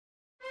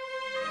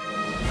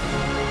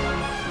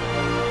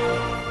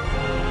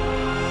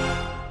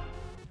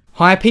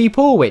Hi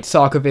people, it's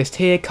Archivist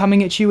here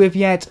coming at you with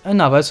yet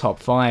another top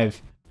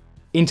 5.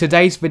 In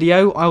today's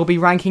video I will be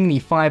ranking the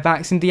 5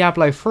 acts in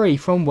Diablo 3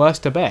 from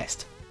worst to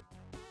best.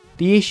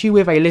 The issue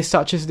with a list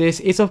such as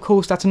this is of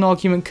course that an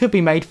argument could be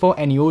made for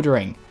any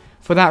ordering.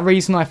 For that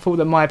reason I thought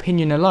that my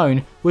opinion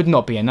alone would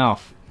not be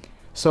enough.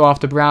 So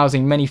after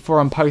browsing many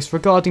forum posts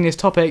regarding this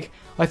topic,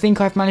 I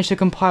think I've managed to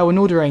compile an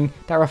ordering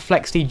that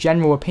reflects the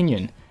general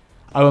opinion.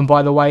 Oh, and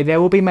by the way,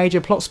 there will be major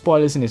plot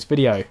spoilers in this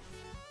video.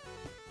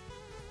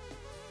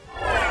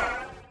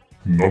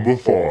 Number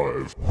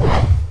 5.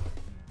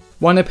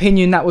 One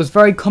opinion that was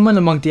very common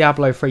among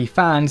Diablo 3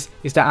 fans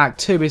is that Act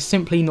 2 is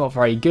simply not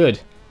very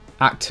good.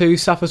 Act 2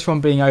 suffers from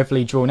being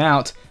overly drawn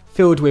out,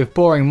 filled with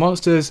boring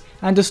monsters,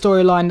 and a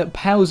storyline that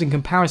pales in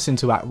comparison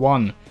to Act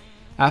 1.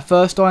 At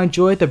first I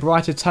enjoyed the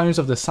brighter tones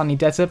of the sunny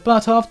desert,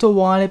 but after a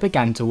while it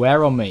began to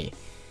wear on me.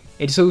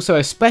 It is also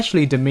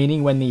especially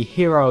demeaning when the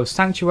hero of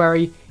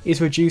Sanctuary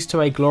is reduced to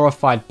a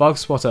glorified bug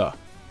spotter.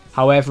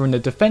 However, in the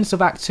defense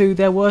of Act 2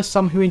 there were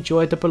some who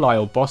enjoyed the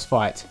Belial boss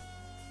fight.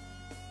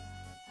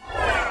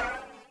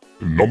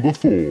 Number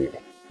 4.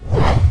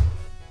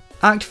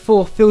 Act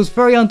 4 feels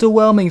very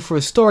underwhelming for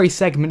a story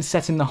segment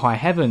set in the high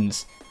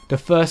heavens. The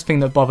first thing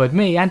that bothered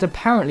me, and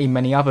apparently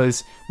many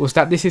others, was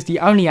that this is the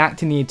only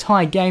act in the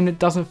entire game that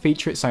doesn't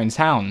feature its own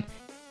town.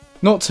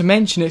 Not to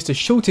mention it's the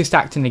shortest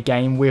act in the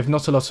game with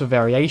not a lot of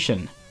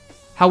variation.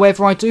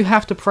 However, I do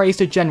have to praise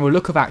the general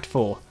look of Act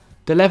 4.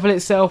 The level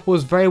itself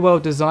was very well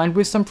designed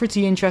with some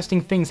pretty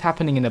interesting things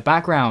happening in the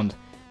background.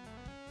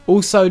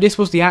 Also, this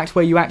was the act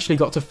where you actually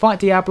got to fight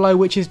Diablo,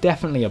 which is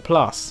definitely a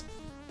plus.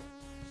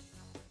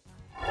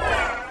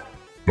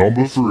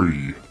 Number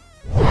 3.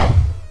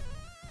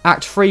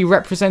 Act 3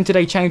 represented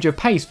a change of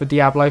pace for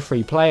Diablo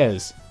 3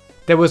 players.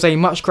 There was a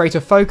much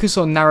greater focus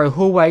on narrow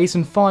hallways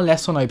and far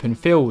less on open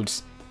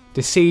fields.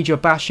 The siege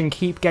of Bastion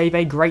Keep gave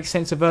a great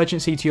sense of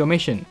urgency to your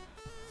mission.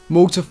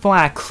 Mortar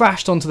fire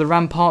crashed onto the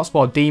ramparts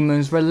while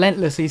demons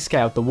relentlessly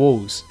scaled the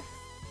walls.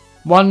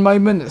 One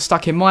moment that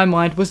stuck in my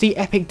mind was the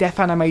epic death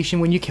animation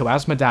when you kill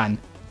Azmodan.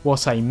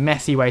 What a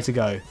messy way to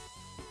go.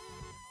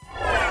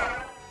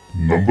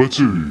 Number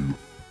 2.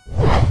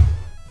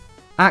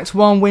 Act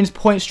 1 wins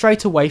points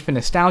straight away for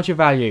nostalgia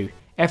value.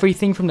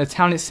 Everything from the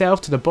town itself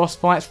to the boss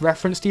fights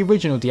referenced the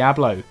original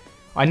Diablo.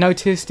 I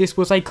noticed this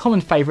was a common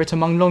favourite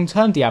among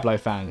long-term Diablo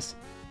fans.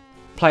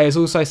 Players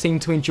also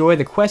seemed to enjoy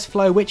the quest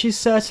flow, which is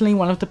certainly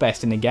one of the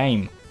best in the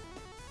game.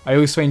 I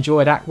also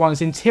enjoyed Act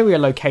 1's interior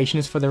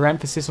locations for their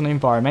emphasis on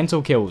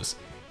environmental kills.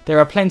 There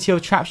are plenty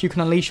of traps you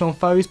can unleash on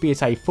foes, be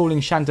it a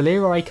falling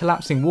chandelier or a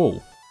collapsing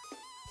wall.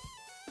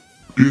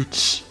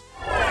 It's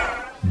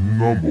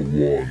number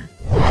 1.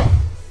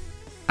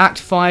 Act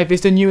 5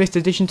 is the newest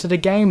addition to the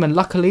game and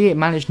luckily it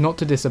managed not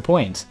to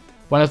disappoint.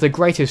 One of the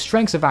greatest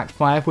strengths of Act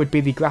 5 would be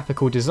the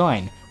graphical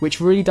design,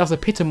 which really does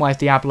epitomise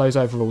Diablo's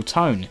overall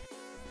tone.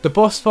 The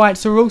boss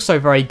fights are also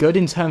very good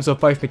in terms of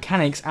both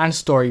mechanics and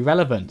story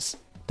relevance.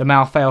 The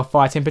Malthael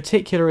fight in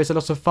particular is a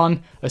lot of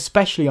fun,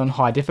 especially on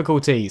high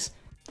difficulties.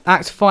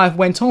 Act 5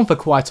 went on for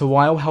quite a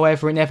while,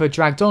 however it never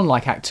dragged on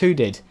like Act 2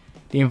 did.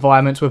 The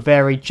environments were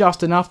varied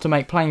just enough to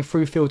make playing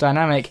through feel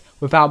dynamic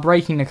without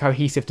breaking the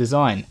cohesive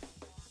design.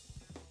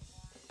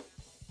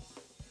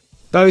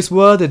 Those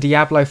were the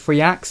Diablo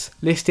 3 acts,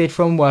 listed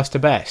from worst to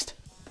best.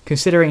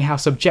 Considering how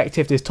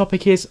subjective this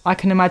topic is, I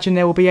can imagine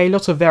there will be a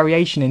lot of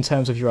variation in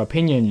terms of your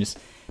opinions.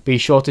 Be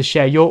sure to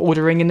share your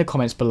ordering in the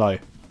comments below.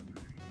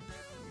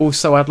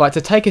 Also, I'd like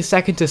to take a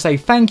second to say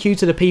thank you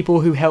to the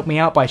people who helped me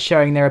out by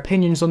sharing their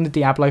opinions on the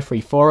Diablo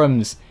 3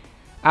 forums.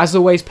 As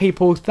always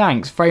people,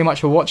 thanks very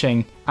much for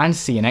watching, and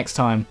see you next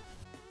time.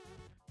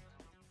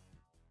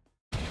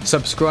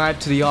 Subscribe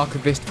to the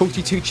Archivist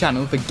 42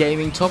 channel for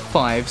gaming top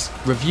 5s,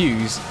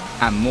 reviews,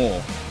 and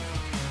more.